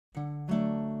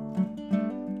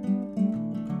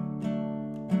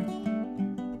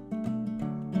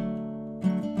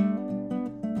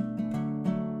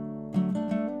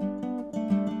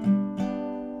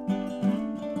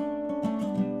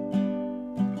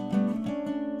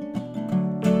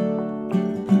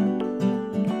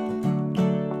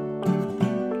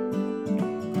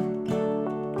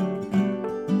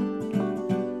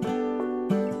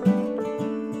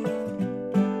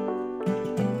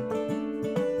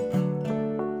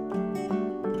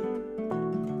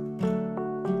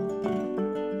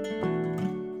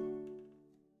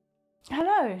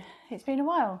it's been a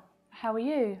while. How are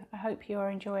you? I hope you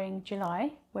are enjoying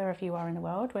July, wherever you are in the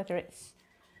world, whether it's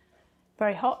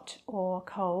very hot or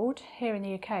cold. Here in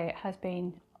the UK it has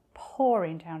been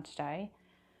pouring down today.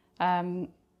 It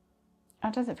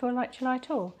doesn't feel like July at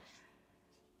all.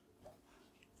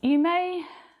 You may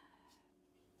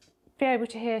be able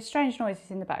to hear strange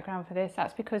noises in the background for this.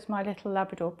 That's because my little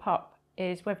Labrador pup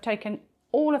we've taken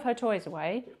all of her toys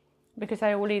away because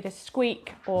they all either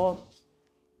squeak or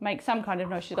make some kind of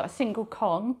noise. She's got a single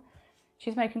Kong.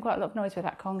 She's making quite a lot of noise with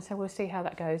that Kong, so we'll see how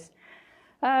that goes.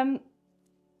 How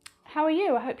are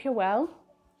you? I hope you're well.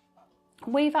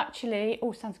 We've actually,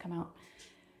 oh, sun's come out.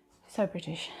 So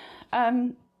British.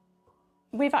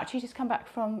 We've actually just come back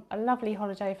from a lovely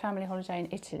holiday, family holiday in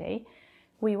Italy.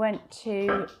 We went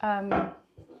to,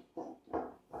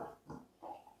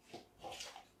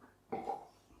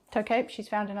 it's okay, she's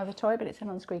found another toy, but it's a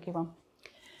non-squeaky one.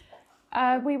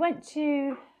 We went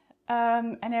to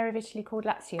an area of Italy called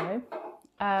Lazio,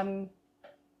 and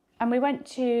we went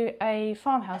to a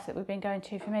farmhouse that we've been going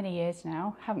to for many years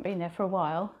now, haven't been there for a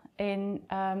while, in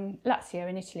Lazio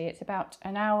in Italy. It's about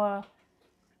an hour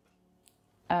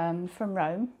from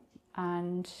Rome,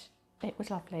 and it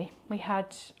was lovely. We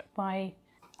had my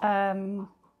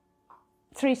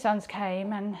three sons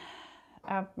came, and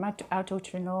our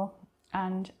daughter-in-law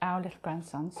and our little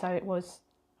grandson, so it was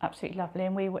absolutely lovely.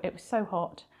 And it was so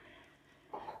hot,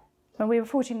 and we were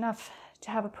fortunate enough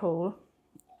to have a pool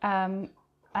and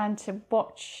to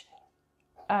watch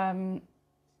him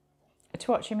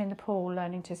in the pool,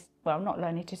 learning to, well, not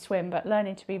learning to swim, but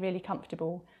learning to be really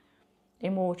comfortable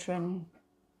in water, and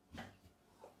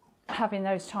having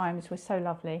those times was so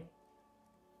lovely.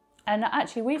 And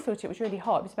actually we thought it was really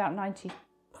hot. It was about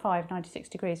 95, 96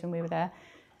 degrees when we were there.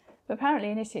 But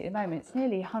apparently in Italy at the moment it's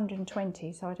nearly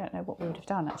 120, so I don't know what we would have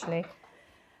done actually.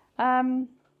 And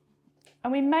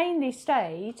we mainly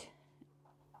stayed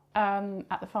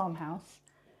at the farmhouse.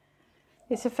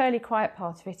 It's a fairly quiet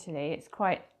part of Italy. It's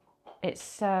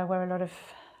where a lot of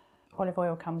olive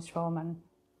oil comes from, and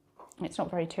it's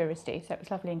not very touristy, so it was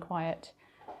lovely and quiet,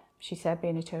 she said,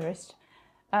 being a tourist.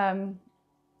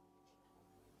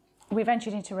 We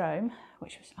ventured into Rome,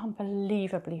 which was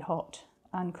unbelievably hot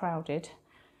and crowded.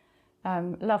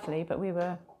 Lovely, but we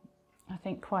were, I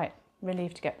think, quite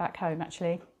relieved to get back home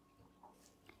actually.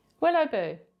 Willow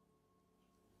Boo.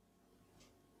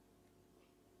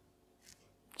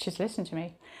 She's listened to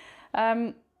me.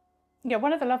 Yeah,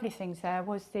 one of the lovely things there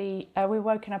was we were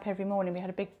woken up every morning. We had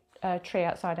a big tree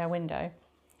outside our window.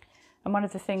 And one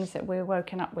of the things that we were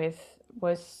woken up with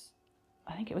was,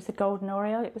 I think it was the golden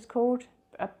oriole it was called,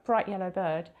 a bright yellow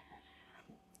bird.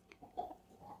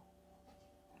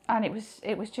 And it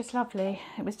was just lovely.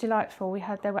 It was delightful.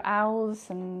 There were owls,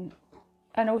 and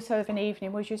also of an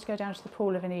evening, we used to go down to the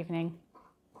pool of an evening,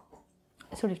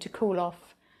 sort of to cool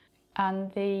off.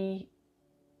 And the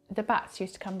bats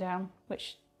used to come down,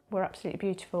 which were absolutely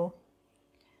beautiful.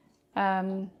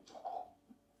 And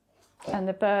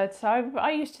the birds,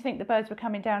 I used to think the birds were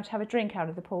coming down to have a drink out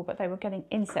of the pool, but they were getting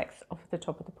insects off the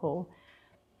top of the pool.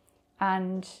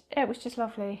 And it was just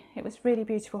lovely. It was a really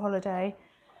beautiful holiday.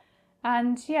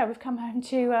 And yeah, we've come home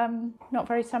to not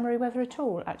very summery weather at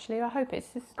all, actually. I hope it's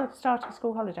the start of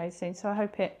school holidays soon, so I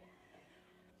hope it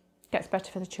gets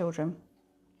better for the children.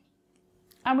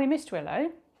 And we missed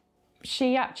Willow.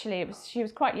 She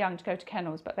was quite young to go to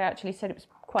kennels, but they actually said it was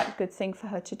quite a good thing for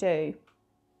her to do.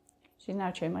 She's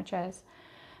now chewing my chairs.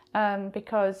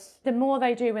 Because the more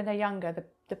they do when they're younger,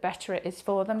 the better it is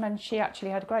for them. And she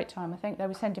actually had a great time. I think they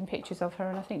were sending pictures of her,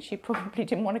 and I think she probably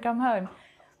didn't want to come home.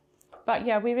 But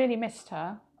yeah, we really missed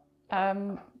her.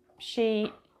 Can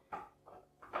you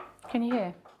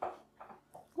hear?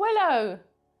 Willow!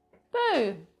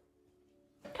 Boo!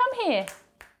 Come here!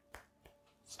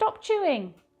 Stop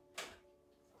chewing!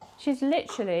 She's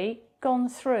literally gone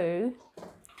through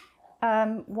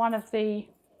one of the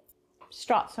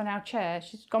struts on our chair.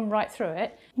 She's gone right through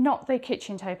it. Not the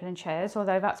kitchen table and chairs,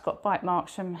 although that's got bite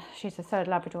marks from, she's the third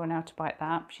Labrador now to bite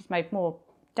that. She's made more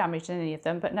damage than any of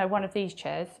them, but no, one of these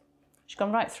chairs. She's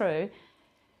gone right through.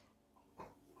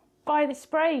 By the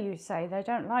spray, you say, they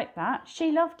don't like that.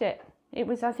 She loved it. It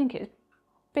was, I think it was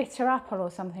bitter apple or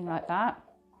something like that.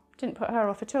 Didn't put her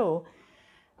off at all.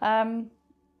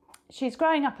 She's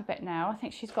growing up a bit now. I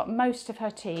think she's got most of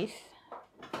her teeth.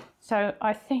 So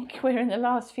I think we're in the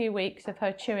last few weeks of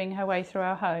her chewing her way through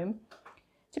our home.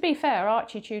 To be fair,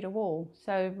 Archie chewed a wall.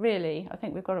 So really, I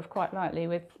think we've got off quite lightly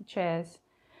with chairs.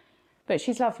 But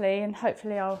she's lovely, and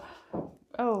hopefully I'll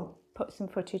put some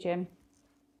footage in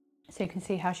so you can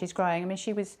see how she's growing. I mean,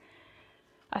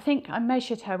 I think I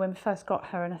measured her when we first got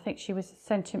her, and I think she was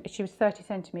 30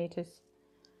 centimetres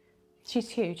She's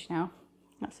huge now,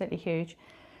 absolutely huge.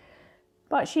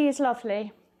 But she is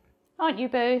lovely. Aren't you,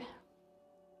 Boo?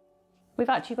 We've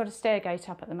actually got a stair gate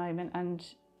up at the moment, and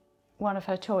one of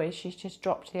her toys she's just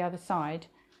dropped to the other side.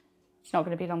 It's not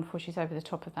going to be long before she's over the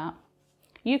top of that.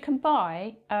 You can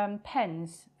buy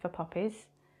pens for puppies.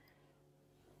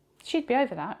 She'd be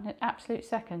over that in an absolute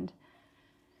second.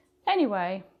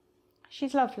 Anyway,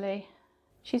 she's lovely.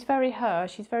 She's very her,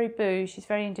 she's very Boo, she's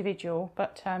very individual,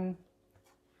 but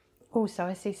also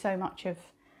I see so much of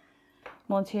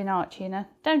Monty and Archie in her,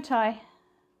 don't I?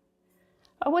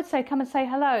 I would say come and say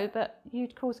hello, but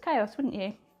you'd cause chaos, wouldn't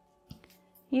you?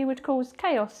 You would cause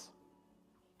chaos.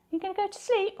 You're going to go to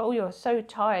sleep? Oh, you're so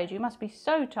tired. You must be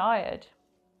so tired.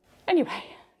 Anyway,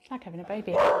 it's like having a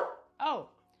baby. Oh,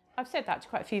 I've said that to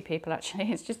quite a few people,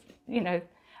 actually. It's just, you know,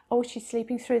 oh, she's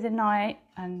sleeping through the night,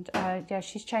 and yeah,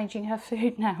 she's changing her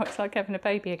food now. It's like having a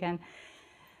baby again.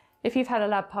 If you've had a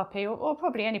lab puppy, or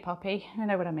probably any puppy, you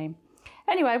know what I mean.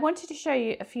 Anyway, I wanted to show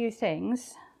you a few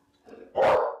things.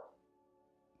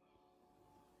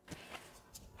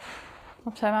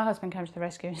 So my husband came to the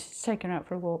rescue and he's taken her out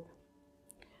for a walk.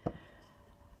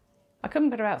 I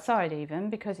couldn't put her outside even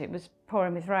because it was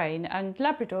pouring with rain, and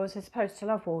Labradors are supposed to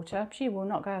love water. She will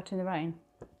not go out in the rain.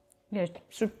 You know,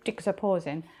 sort of digs her paws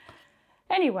in.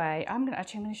 Anyway, I'm going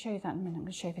to show you that in a minute. I'm going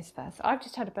to show you this first. I've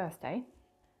just had a birthday.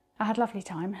 I had a lovely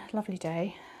time, lovely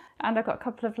day, and I've got a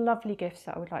couple of lovely gifts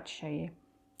that I would like to show you.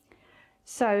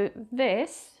 So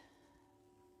this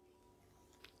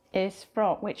is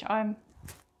from, which I'm,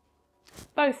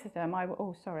 both of them I will,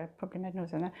 oh sorry, I probably made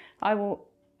noise on there, I will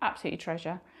absolutely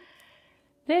treasure.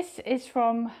 This is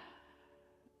from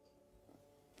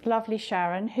lovely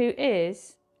Sharon, who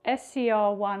is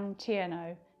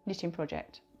SCR1TNO Knitting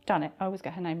Project. Done it, I always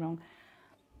get her name wrong.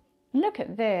 Look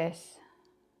at this.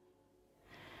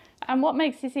 And what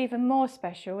makes this even more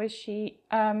special is she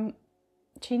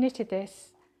knitted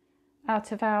this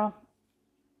out of our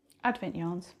Advent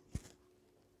yarns.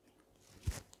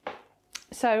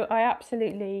 So I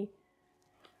absolutely,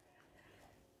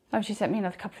 she sent me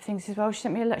another couple of things as well.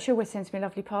 She always sends me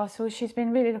lovely parcels. She's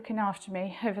been really looking after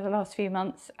me over the last few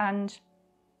months, and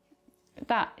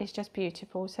that is just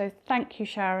beautiful. So thank you,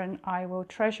 Sharon. I will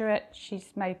treasure it.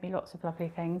 She's made me lots of lovely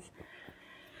things.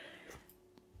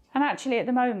 And actually at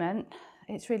the moment,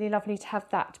 it's really lovely to have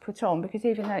that to put on, because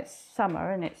even though it's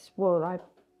summer and it's wool,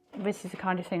 this is the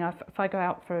kind of thing, if I go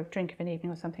out for a drink of an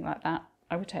evening or something like that,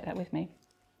 I would take that with me.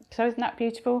 So isn't that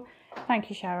beautiful? Thank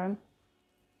you, Sharon.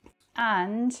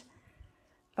 And,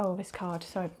 oh, this card,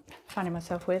 sorry, I'm finding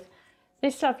myself with.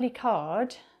 This lovely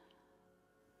card,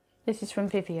 this is from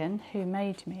Vivian, who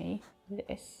made me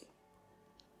this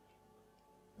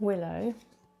willow.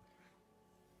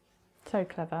 So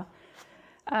clever.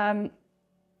 And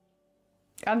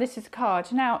this is a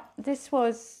card. Now, this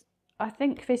was, I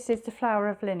think this is the flower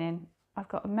of linen. I've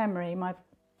got a memory, my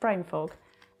brain fog.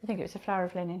 I think it was a flower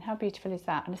of linen. How beautiful is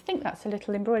that? And I think that's a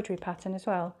little embroidery pattern as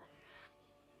well.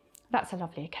 That's a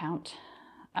lovely account.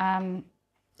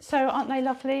 So aren't they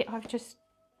lovely? I've just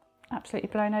absolutely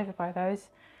blown over by those.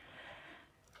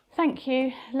 Thank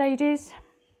you, ladies.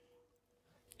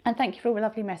 And thank you for all the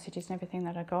lovely messages and everything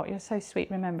that I got. You're so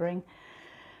sweet remembering.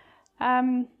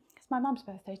 It's my mum's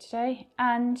birthday today,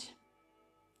 and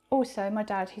also my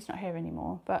dad, he's not here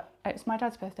anymore, but it's my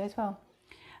dad's birthday as well.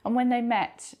 And when they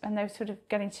met and they were sort of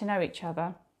getting to know each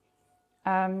other,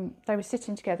 they were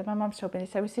sitting together. My mum's told me this.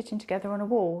 They were sitting together on a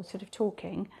wall, sort of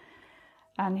talking,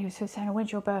 and he was sort of saying, oh,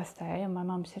 when's your birthday? And my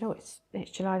mum said, oh, it's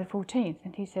July the 14th.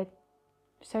 And he said,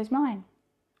 so's mine.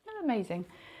 Oh, amazing.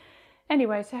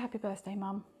 Anyway, so happy birthday,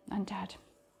 Mum and Dad.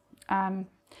 Oh,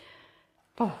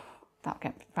 that'll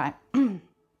get right.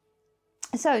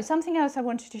 So something else I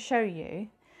wanted to show you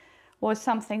was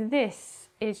something. This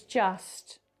is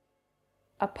just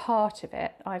a part of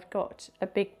it. I've got a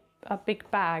big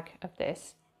bag of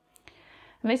this,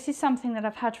 and this is something that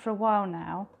I've had for a while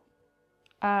now.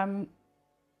 I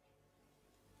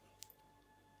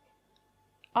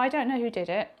don't know who did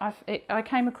it. I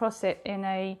came across it in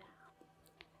a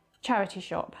charity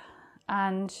shop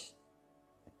and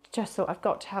just thought, I've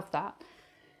got to have that.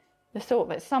 The thought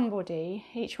that somebody,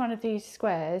 each one of these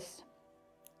squares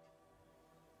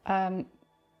are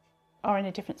in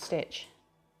a different stitch.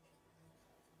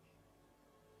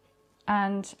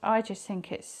 And I just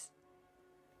think it's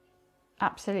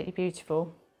absolutely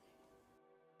beautiful.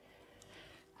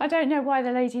 I don't know why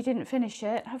the lady didn't finish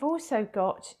it. I've also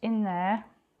got in there,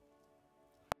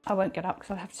 I won't get up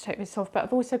because I'll have to take this off, but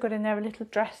I've also got in there a little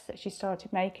dress that she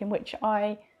started making, which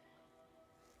and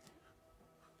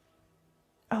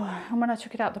when I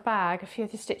took it out the bag, a few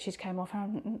of the stitches came off,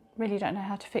 and I really don't know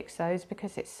how to fix those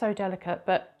because it's so delicate,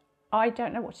 but I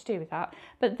don't know what to do with that.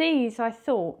 But these I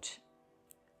thought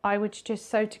I would just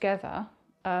sew together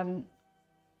and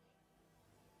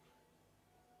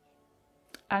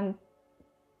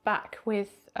back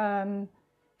with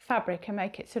fabric and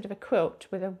make it sort of a quilt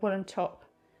with a woolen top,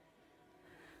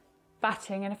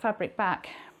 batting and a fabric back.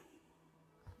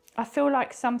 I feel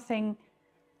like something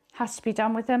has to be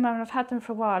done with them. I mean, I've had them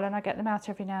for a while and I get them out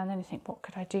every now and then and think, what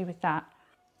could I do with that?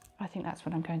 I think that's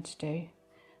what I'm going to do.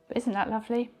 But isn't that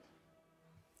lovely?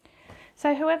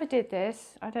 So whoever did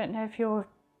this, I don't know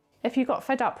if you got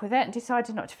fed up with it and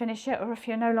decided not to finish it, or if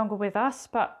you're no longer with us,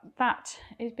 but that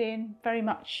is being very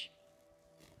much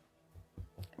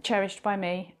cherished by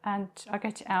me, and I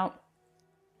get it out.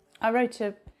 I wrote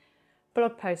a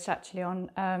blog post actually on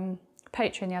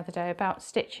Patreon the other day about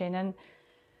stitching, and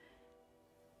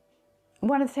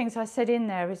one of the things I said in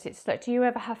there is, it's that, do you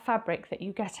ever have fabric that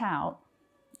you get out,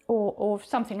 or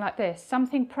something like this,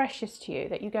 something precious to you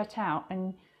that you get out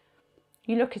and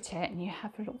you look at it and you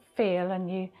have a little feel and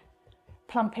you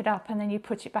plump it up and then you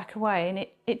put it back away, and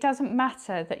it doesn't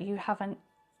matter that you haven't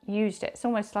used it. It's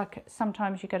almost like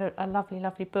sometimes you get a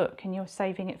lovely book and you're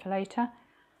saving it for later.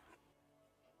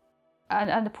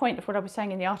 And the point of what I was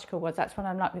saying in the article was, that's what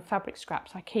I'm like with fabric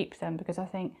scraps. I keep them because I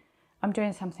think I'm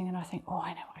doing something and I think, oh,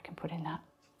 I know what I can put in that.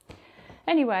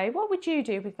 Anyway, what would you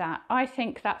do with that? I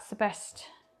think that's the best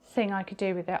thing I could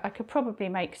do with it. I could probably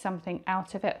make something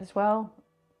out of it as well,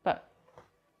 but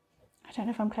I don't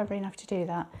know if I'm clever enough to do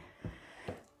that.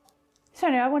 So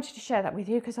anyway, I wanted to share that with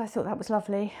you because I thought that was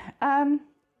lovely. I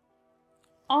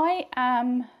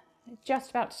am just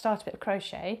about to start a bit of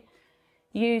crochet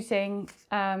using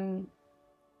a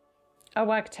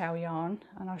wagtail yarn,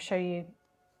 and I'll show you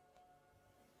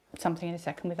something in a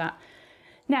second with that.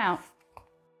 Now,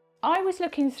 I was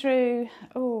looking through,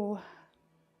 oh,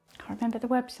 I can't remember the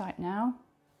website now.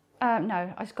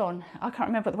 No, it's gone. I can't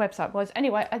remember what the website was.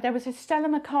 Anyway, there was a Stella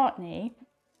McCartney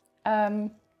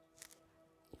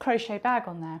crochet bag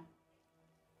on there.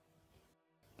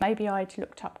 Maybe I'd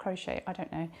looked up crochet, I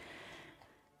don't know.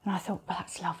 And I thought, well,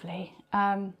 that's lovely.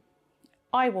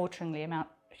 Eye-wateringly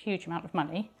huge amount of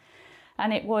money.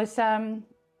 And it was kind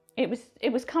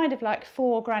of like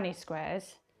 4 granny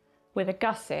squares with a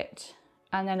gusset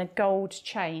and then a gold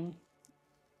chain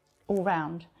all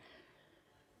round.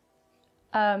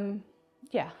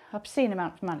 Yeah, obscene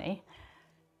amount of money.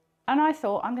 And I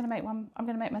thought, I'm going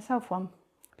to make myself one,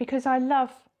 because I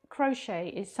love crochet.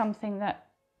 Is something that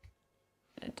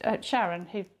Sharon,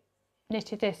 who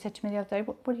knitted this, said to me the other day,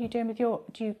 what are you doing with do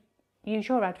you use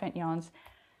your Advent yarns?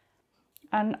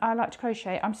 And I like to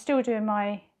crochet. I'm still doing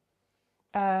my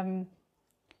granny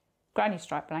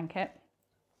stripe blanket,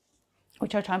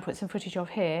 which I'll try and put some footage of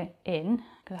here because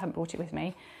I haven't brought it with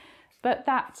me. But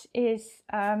that is,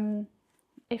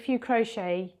 if you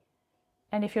crochet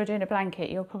and if you're doing a blanket,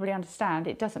 you'll probably understand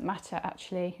it doesn't matter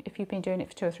actually if you've been doing it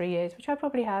for 2 or 3 years, which I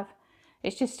probably have.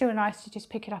 It's just still nice to just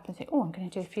pick it up and think, oh, I'm going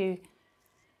to do a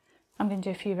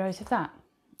few rows of that.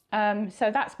 So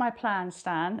that's my plan,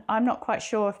 Stan. I'm not quite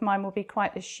sure if mine will be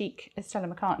quite as chic as Stella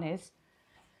McCartney's.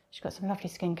 She's got some lovely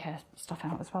skincare stuff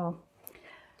out as well.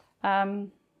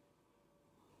 But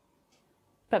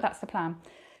that's the plan.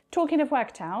 Talking of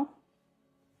wagtail,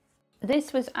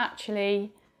 this was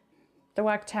actually the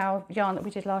wagtail yarn that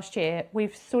we did last year.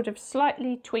 We've sort of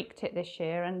slightly tweaked it this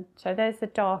year, and so there's the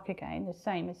dark again, the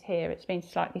same as here. It's been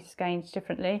slightly skeins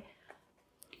differently,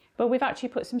 but we've actually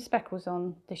put some speckles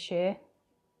on this year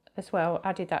as well,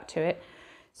 added that to it.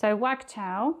 So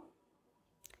wagtail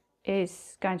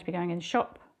is going to be going in the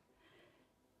shop.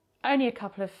 Only a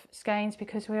couple of skeins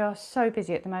because we are so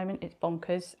busy at the moment, it's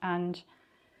bonkers, and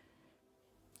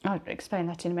I'll explain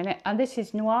that in a minute. And this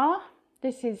is noir,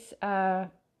 this is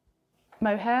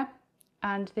mohair,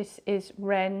 and this is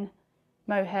wren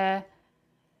mohair.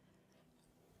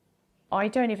 I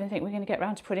don't even think we're going to get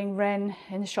around to putting wren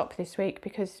in the shop this week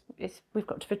because we've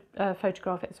got to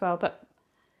photograph it as well. But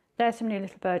there's some new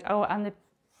little bird. Oh, and the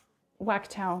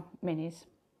wagtail minis.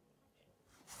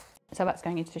 So that's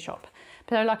going into the shop.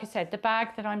 But like I said, the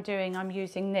bag that I'm doing, I'm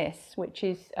using this, which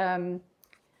is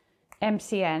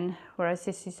MCN, whereas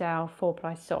this is our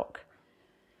 4-ply sock.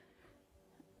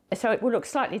 So it will look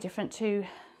slightly different to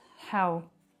how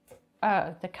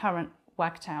the current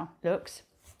wagtail looks.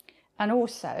 And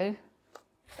also,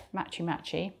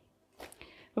 matchy.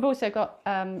 We've also got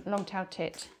long-tailed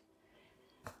tit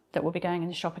that will be going in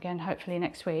the shop again, hopefully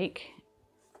next week,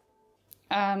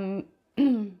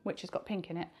 which has got pink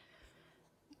in it,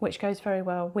 which goes very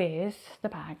well with the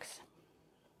bags.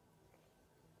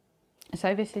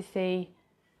 So this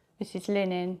is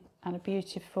linen and a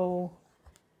beautiful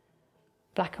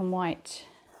black and white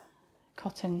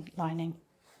cotton lining.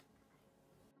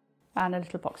 and a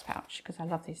little box pouch, because I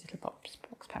love these little box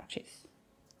pouches,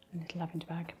 and a little lavender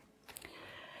bag.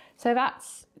 So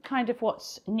that's kind of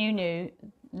what's new.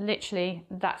 Literally,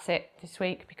 that's it this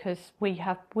week, because we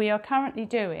are currently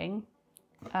doing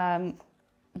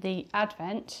the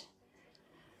Advent,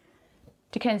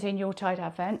 Dickensian Yuletide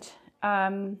Advent,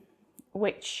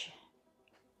 which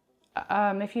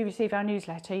if you receive our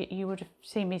newsletter, you would have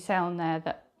seen me say on there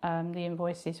that the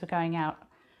invoices were going out.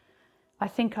 I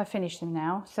think I finished them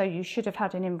now, so you should have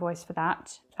had an invoice for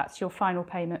that. That's your final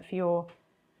payment for your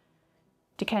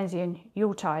Dickensian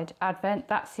Yuletide Advent.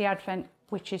 That's the Advent,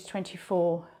 which is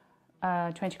 24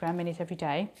 20-gram minis every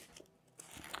day.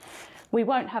 We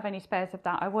won't have any spares of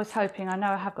that. I was hoping, I know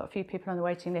I have got a few people on the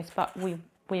waiting list, but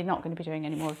we're not going to be doing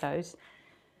any more of those.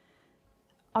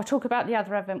 I'll talk about the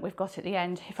other Advent we've got at the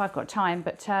end if I've got time,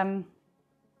 but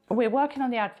we're working on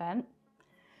the Advent.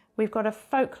 We've got a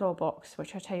folklore box,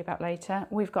 which I'll tell you about later.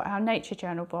 We've got our nature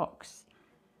journal box.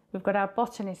 We've got our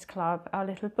botanist club, our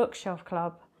little bookshelf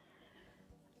club,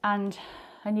 and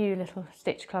a new little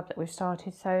stitch club that we've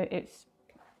started. So it's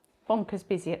bonkers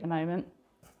busy at the moment,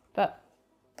 but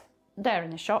they're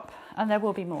in the shop, and there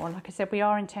will be more. Like I said, we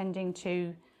are intending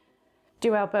to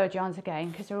do our bird yarns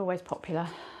again, because they're always popular.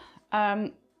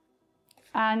 And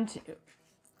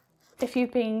if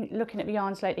you've been looking at the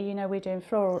yarns lately, you know we're doing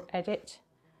floral edit.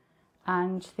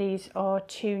 And these are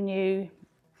 2 new,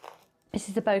 this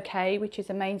is a bouquet, which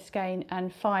is a main skein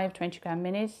and 5 20-gram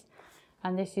minis.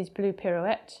 And this is Blue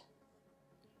Pirouette.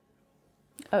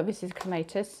 Oh, this is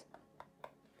Clematis.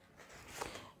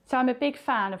 So I'm a big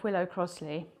fan of Willow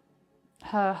Crossley.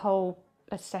 Her whole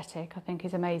aesthetic, I think,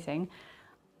 is amazing.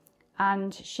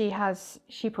 And she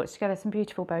puts together some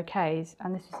beautiful bouquets,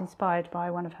 and this is inspired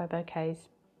by one of her bouquets,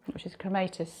 which is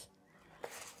Clematis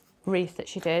wreath that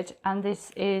she did, and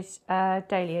this is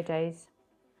Dahlia Days,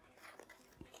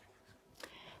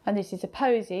 and this is a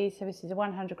posy, so this is a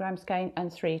 100-gram skein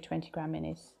and 3 20-gram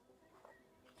minis.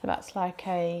 So that's like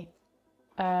a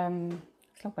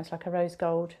it's almost like a rose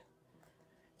gold,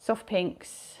 soft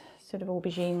pinks, sort of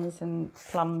aubergines and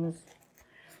plums.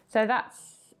 So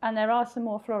that's, and there are some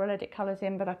more floral edit colours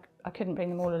in, but I couldn't bring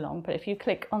them all along. But if you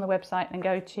click on the website and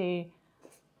go to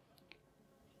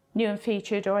new and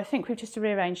featured, or I think we've just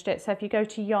rearranged it, so if you go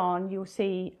to yarn, you'll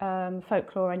see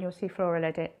folklore and you'll see floral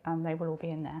edit, and they will all be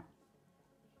in there.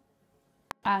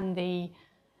 And the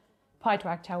pied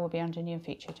wagtail will be under new and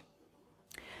featured.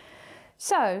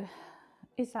 So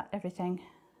is that everything?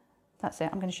 That's it.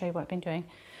 I'm going to show you what I've been doing.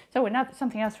 So now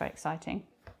something else very exciting.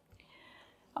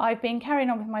 I've been carrying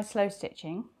on with my slow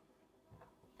stitching,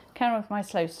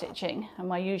 and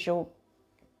my usual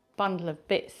bundle of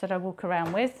bits that I walk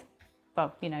around with.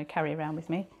 Well, you know, carry around with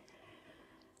me.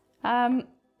 We're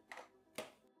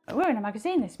in a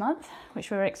magazine this month, which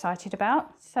we're excited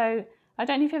about. So I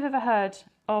don't know if you've ever heard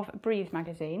of Breathe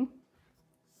magazine,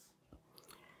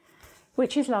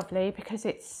 which is lovely because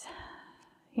it's,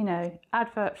 you know,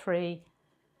 advert free,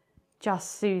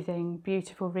 just soothing,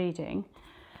 beautiful reading.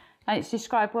 And it's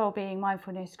described well-being,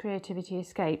 mindfulness, creativity,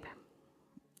 escape.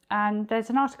 And there's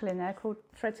an article in there called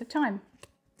Threads of Time.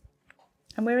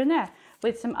 And we're in there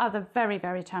with some other very,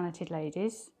 very talented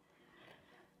ladies.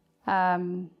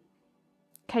 KJ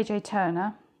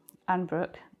Turner and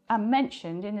Brooke. And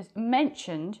mentioned in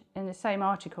the same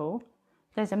article,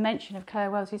 there's a mention of Claire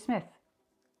Wellesley Smith.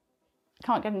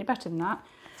 Can't get any better than that.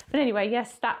 But anyway,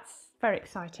 yes, that's very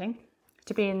exciting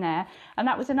to be in there. And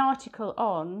that was an article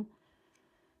on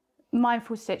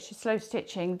mindful stitch, slow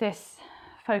stitching, this,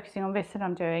 focusing on this that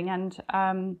I'm doing, and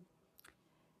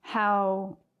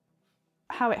how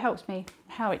it helps me,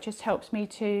 how it just helps me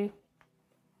to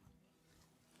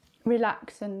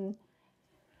relax and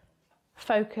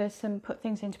focus and put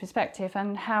things into perspective,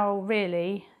 and how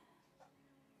really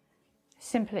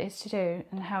simple it is to do,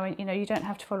 and how, you know, you don't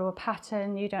have to follow a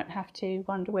pattern, you don't have to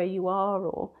wonder where you are,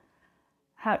 or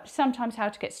sometimes how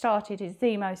to get started is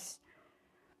the most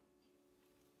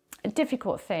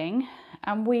difficult thing.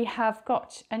 And we have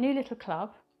got a new little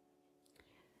club.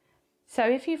 So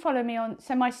if you follow me on,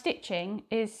 so my stitching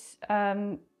is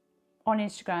on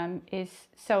Instagram is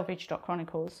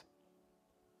selvage.chronicles,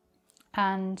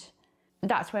 and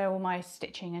that's where all my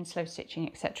stitching and slow stitching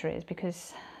etc is,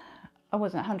 because I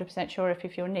wasn't 100% sure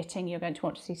if you're knitting you're going to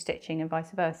want to see stitching and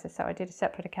vice versa, so I did a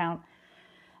separate account.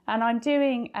 And I'm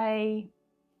doing a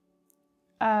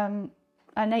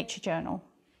nature journal,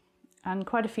 and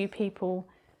quite a few people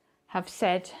have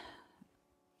said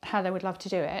how they would love to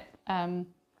do it and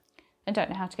don't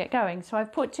know how to get going. So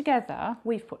we've put together,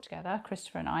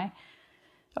 Christopher and I,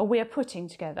 or we are putting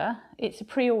together, it's a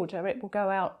pre-order, it will go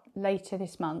out later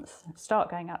this month, start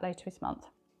going out later this month.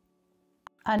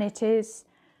 And it is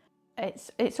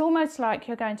it's almost like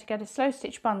you're going to get a slow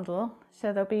stitch bundle.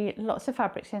 So there'll be lots of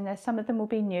fabrics in there. Some of them will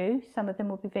be new, some of them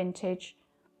will be vintage.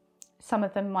 Some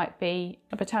of them might be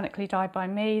botanically dyed by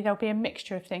me. There'll be a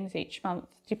mixture of things each month,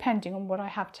 depending on what I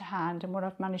have to hand and what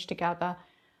I've managed to gather.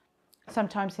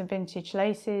 Sometimes some vintage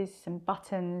laces, some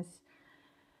buttons,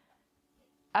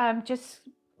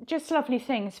 just lovely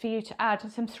things for you to add,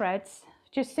 and some threads,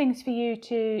 just things for you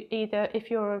to either,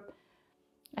 if you're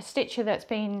a stitcher that's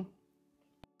been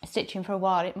stitching for a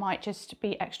while, it might just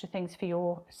be extra things for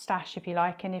your stash, if you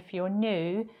like, and if you're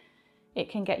new, it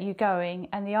can get you going.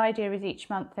 And the idea is each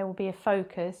month there will be a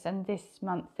focus, and this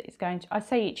month it's going to, I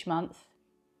say each month,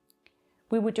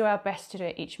 we will do our best to do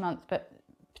it each month, but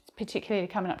particularly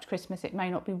coming up to Christmas, it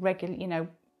may not be regular, you know,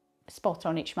 spot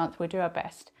on each month. We'll do our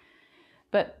best.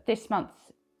 But this month,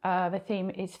 the theme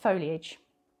is foliage.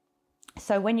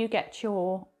 So when you get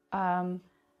your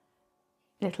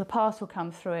little parcel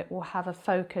come through, it will have a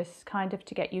focus kind of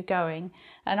to get you going.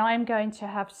 And I'm going to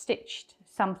have stitched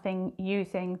something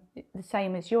using the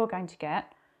same as you're going to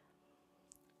get,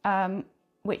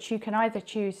 which you can either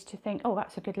choose to think, oh,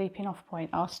 that's a good leaping off point,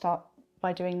 I'll start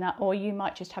by doing that, or you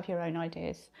might just have your own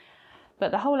ideas.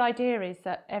 But the whole idea is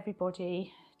that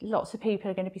everybody, lots of people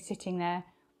are going to be sitting there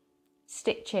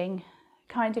stitching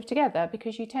kind of together,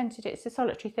 because you tend to do, it's a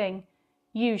solitary thing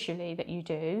usually that you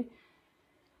do.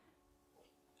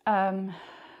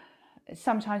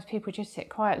 Sometimes people just sit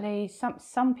quietly.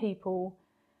 Some people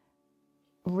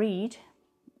read,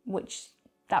 which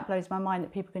that blows my mind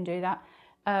that people can do that.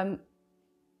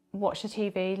 Watch the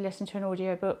TV, listen to an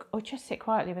audiobook, or just sit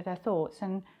quietly with their thoughts.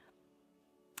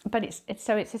 But it's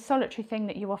a solitary thing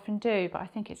that you often do, but I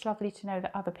think it's lovely to know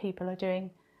that other people are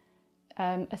doing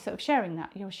a sort of sharing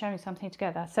that. You're sharing something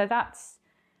together. So that's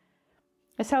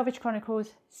a Selvage Chronicles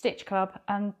Stitch Club,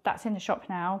 and that's in the shop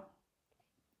now.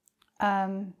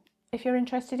 If you're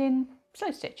interested in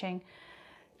slow stitching,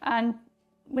 and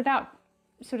without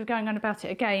sort of going on about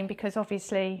it again, because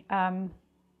obviously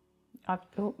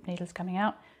needles coming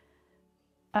out.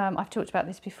 I've talked about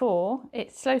this before.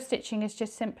 Slow stitching is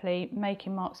just simply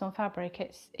making marks on fabric.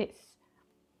 It's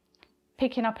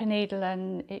picking up a needle,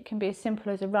 and it can be as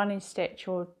simple as a running stitch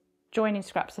or joining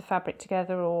scraps of fabric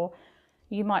together, or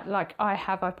you might, like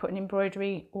I've put an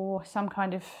embroidery or some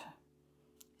kind of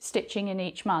stitching in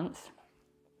each month.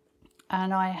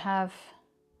 And I have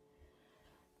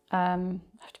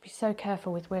to be so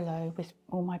careful with Willow with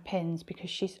all my pins, because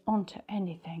she's onto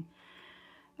anything.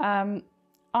 What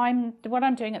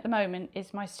I'm doing at the moment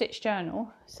is my stitch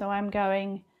journal. So I'm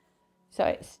going, so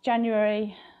it's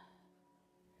January,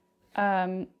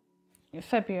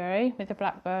 February with the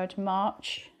blackbird,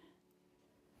 March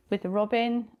with the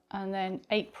robin, and then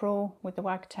April with the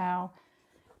wagtail,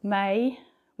 May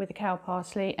with the cow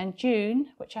parsley, and June,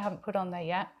 which I haven't put on there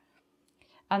yet.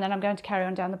 And then I'm going to carry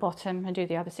on down the bottom and do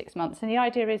the other 6 months. And the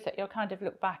idea is that you'll kind of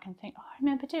look back and think, oh, I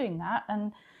remember doing that.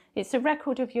 And it's a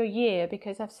record of your year,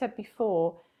 because I've said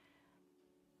before,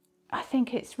 I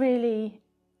think it's really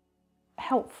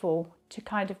helpful to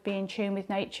kind of be in tune with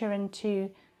nature, and to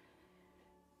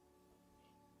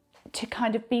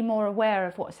kind of be more aware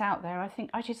of what's out there.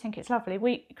 I just think it's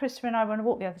lovely. Christopher and I were on a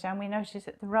walk the other day, and we noticed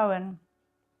that the rowan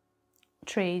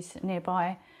trees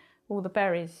nearby, all the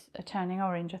berries are turning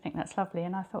orange. I think that's lovely.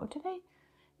 And I thought, do they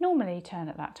normally turn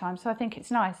at that time? So I think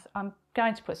it's nice. I'm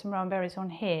going to put some rowan berries on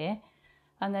here,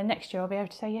 and then next year I'll be able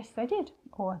to say, yes, they did,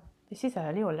 or this is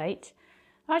early or late.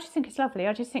 I just think it's lovely.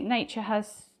 I just think nature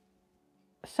has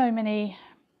so many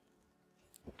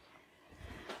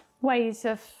ways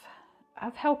of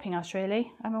helping us,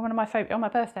 really. I mean, one of my favourite, on my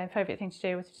birthday, favourite thing to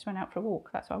do was just went out for a walk.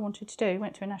 That's what I wanted to do.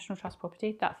 Went to a National Trust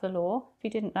property. That's the law, if you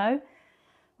didn't know,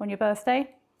 on your birthday.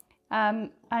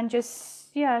 And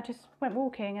just went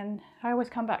walking, and I always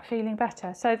come back feeling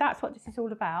better. So that's what this is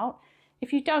all about.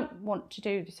 If you don't want to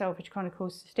do the Selvage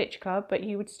Chronicles Stitch Club, but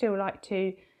you would still like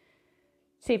to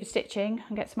see the stitching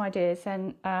and get some ideas,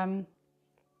 then and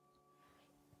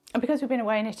because we've been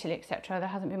away in Italy, etc., there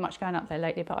hasn't been much going up there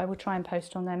lately, but I will try and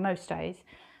post on there most days.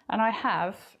 And I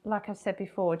have, like I've said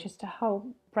before, just a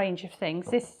whole range of things.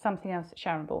 This is something else that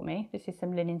Sharon bought me. This is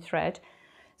some linen thread.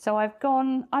 So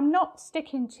I'm not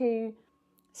sticking to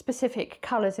specific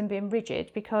colours and being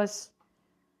rigid, because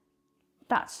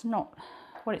that's not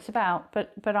what it's about,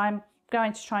 but I'm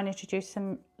going to try and introduce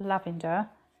some lavender.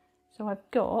 So I've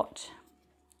got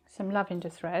some lavender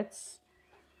threads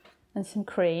and some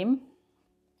cream.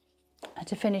 And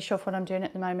to finish off what I'm doing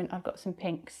at the moment, I've got some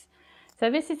pinks. So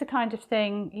this is the kind of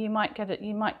thing you might get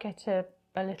a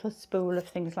little spool of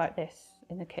things like this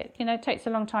in the kit. You know, it takes a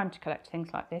long time to collect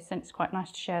things like this, and it's quite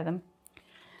nice to share them.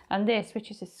 And this, which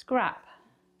is a scrap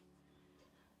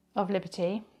of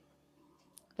Liberty,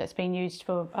 that's been used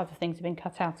for other things have been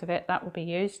cut out of it. That will be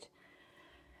used.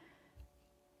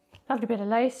 Lovely bit of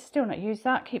lace, still not used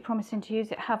that. Keep promising to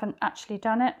use it, haven't actually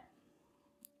done it.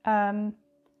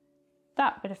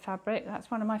 That bit of fabric,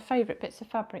 that's one of my favourite bits of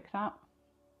fabric, that.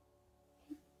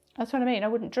 That's what I mean, I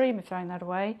wouldn't dream of throwing that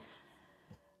away.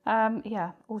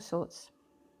 Yeah, all sorts.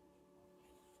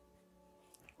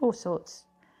 All sorts.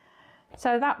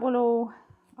 So that will all,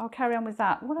 I'll carry on with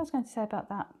that. What I was going to say about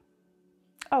that?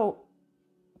 Oh,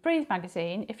 Breathe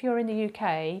magazine, if you're in the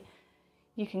UK,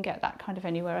 you can get that kind of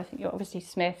anywhere. I think you're obviously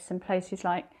Smiths and places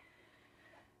like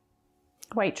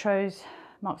Waitrose,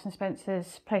 Marks and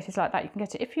Spencer's, places like that, you can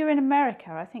get it. If you're in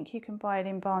America, I think you can buy it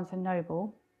in Barnes and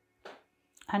Noble.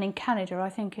 And in Canada, I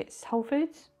think it's Whole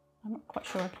Foods. I'm not quite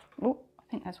sure. Oh, I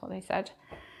think that's what they said.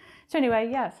 So anyway,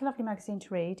 yeah, it's a lovely magazine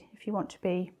to read if you want to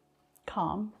be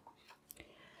calm.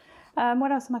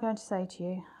 What else am I going to say to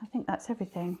you? I think that's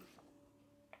everything.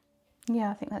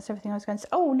 Yeah, I think that's everything I was going to say.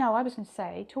 Oh, no, I was going to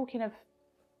say, talking of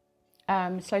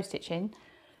slow stitching,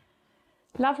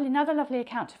 another lovely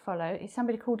account to follow is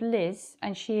somebody called Liz,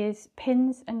 and she is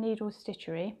Pins and Needles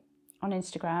Stitchery on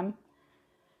Instagram.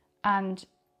 And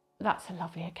that's a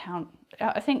lovely account.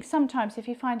 I think sometimes if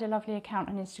you find a lovely account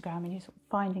on Instagram and you're sort of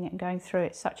finding it and going through it,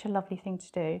 it's such a lovely thing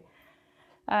to do.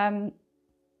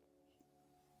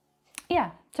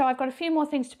 Yeah, so I've got a few more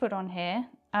things to put on here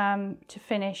to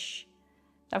finish.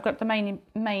 I've got the main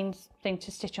thing to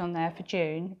stitch on there for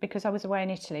June because I was away in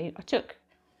Italy. I took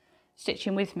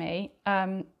stitching with me.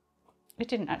 I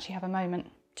didn't actually have a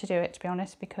moment to do it, to be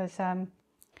honest, because you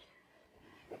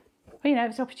know, it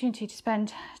was an opportunity to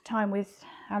spend time with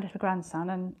our little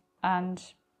grandson and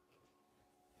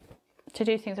to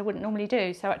do things I wouldn't normally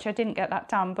do. So actually, I didn't get that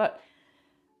done. But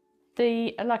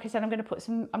like I said, I'm going to put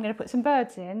some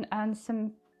birds in and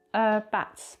some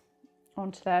bats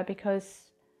onto there because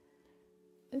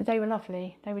they were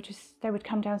lovely. They would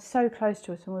come down so close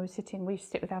to us when we were sitting. We used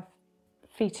to sit with our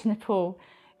feet in the pool,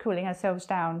 cooling ourselves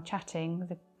down, chatting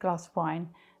with a glass of wine,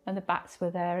 and the bats were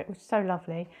there. It was so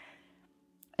lovely.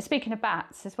 Speaking of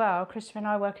bats as well, Christopher and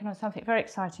I are working on something very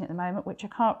exciting at the moment, which I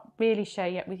can't really share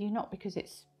yet with you, not because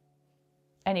it's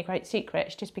any great secret,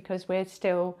 it's just because it's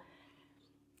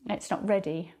not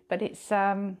ready, but it's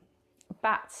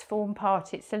bats form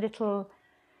part. It's a little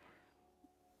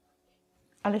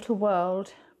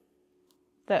world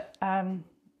that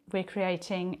we're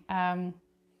creating,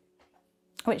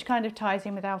 which kind of ties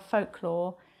in with our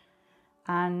folklore,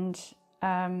 and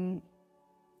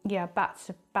yeah,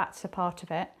 bats are part of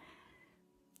it.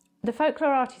 The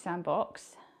folklore artisan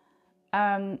box,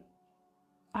 I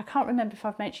can't remember if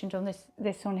I've mentioned on this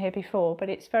on here before, but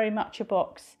it's very much a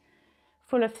box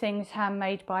full of things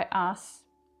handmade by us,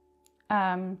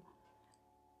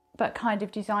 but kind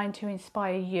of designed to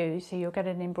inspire you. So you'll get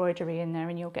an embroidery in there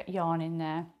and you'll get yarn in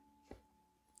there.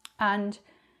 And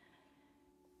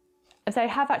they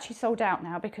have actually sold out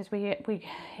now because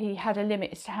he had a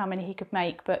limit as to how many he could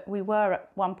make, but we were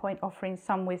at one point offering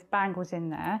some with bangles in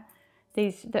there.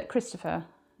 That Christopher,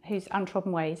 who's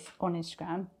Untrodden Ways on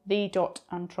Instagram,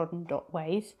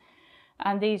 the.untrodden.ways,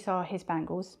 and these are his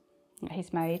bangles that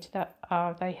he's made.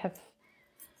 They have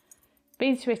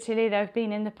been to Italy. They've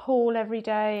been in the pool every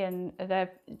day, and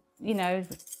they're, you know,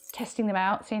 testing them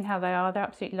out, seeing how they are. They're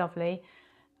absolutely lovely,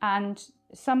 and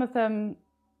some of the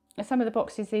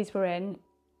boxes these were in,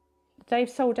 they've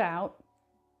sold out,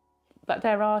 but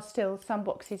there are still some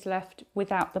boxes left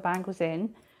without the bangles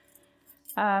in.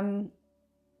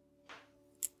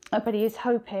 But he is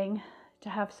hoping to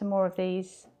have some more of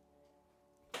these,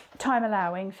 time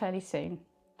allowing, fairly soon.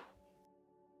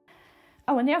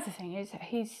 Oh, and the other thing is,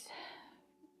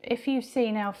 if you've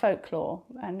seen our folklore,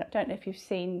 and I don't know if you've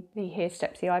seen the Here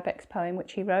Steps the Ibex poem,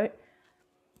 which he wrote,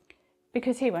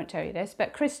 because he won't tell you this,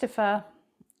 but Christopher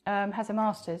has a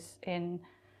master's in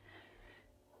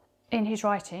his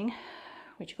writing,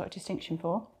 which he got a distinction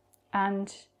for,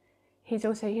 and he was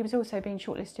also being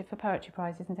shortlisted for poetry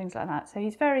prizes and things like that. So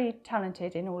he's very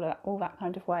talented in all that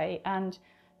kind of way. And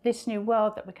this new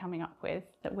world that we're coming up with,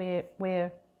 that we're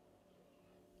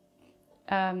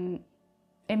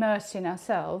immersed in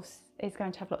ourselves, is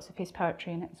going to have lots of his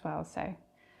poetry in it as well. So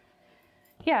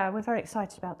yeah, we're very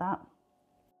excited about that.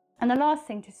 And the last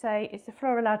thing to say is the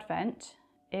floral advent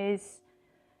is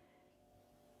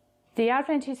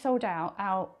sold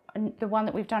out, the one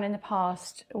that we've done in the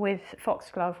past with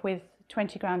Foxglove with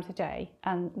 20 grams a day,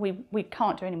 and we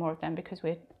can't do any more of them because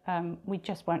we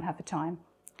just won't have the time.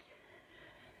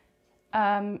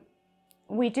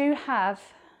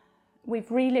 We've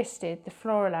relisted the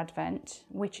floral advent,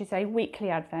 which is a weekly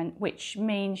advent, which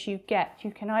means you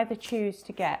can either choose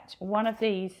to get one of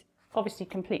these, obviously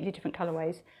completely different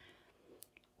colourways,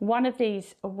 one of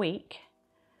these a week,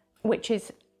 which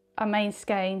is a main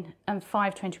skein and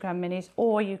 5 20-gram minis,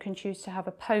 or you can choose to have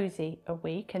a posy a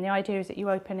week. And the idea is that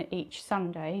you open it each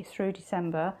Sunday through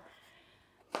December.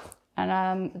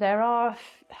 And there are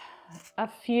a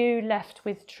few left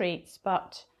with treats,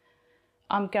 but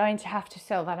I'm going to have to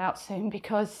sell that out soon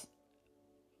because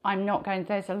I'm not going,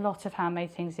 there's a lot of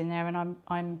handmade things in there,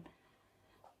 and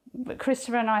but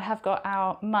Christopher and I have got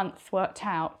our month worked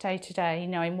out day to day,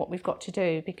 knowing what we've got to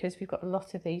do, because we've got a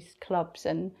lot of these clubs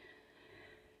and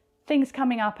things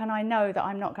coming up, and I know that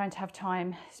I'm not going to have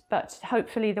time, but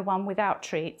hopefully the one without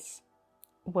treats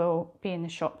will be in the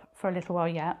shop for a little while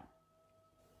yet.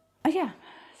 Yeah,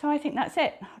 so I think that's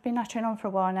it. I've been nattering on for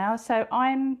a while now, so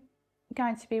I'm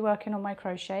going to be working on my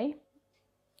crochet,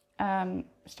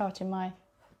 starting my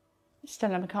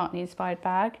Stella McCartney inspired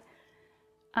bag,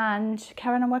 and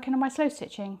carrying on working on my slow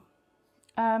stitching.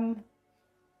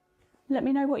 Let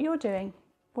me know what you're doing.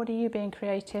 What are you being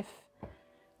creative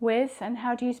with, and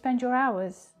how do you spend your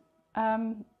hours?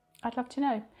 I'd love to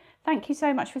know. Thank you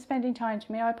so much for spending time with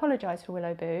me. I apologise for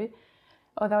Willow Boo,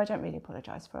 although I don't really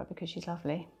apologise for her because she's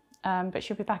lovely. But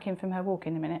she'll be back in from her walk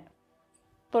in a minute,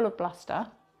 full of bluster.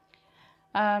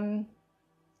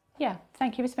 Yeah,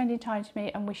 thank you for spending time with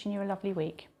me, and wishing you a lovely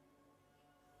week.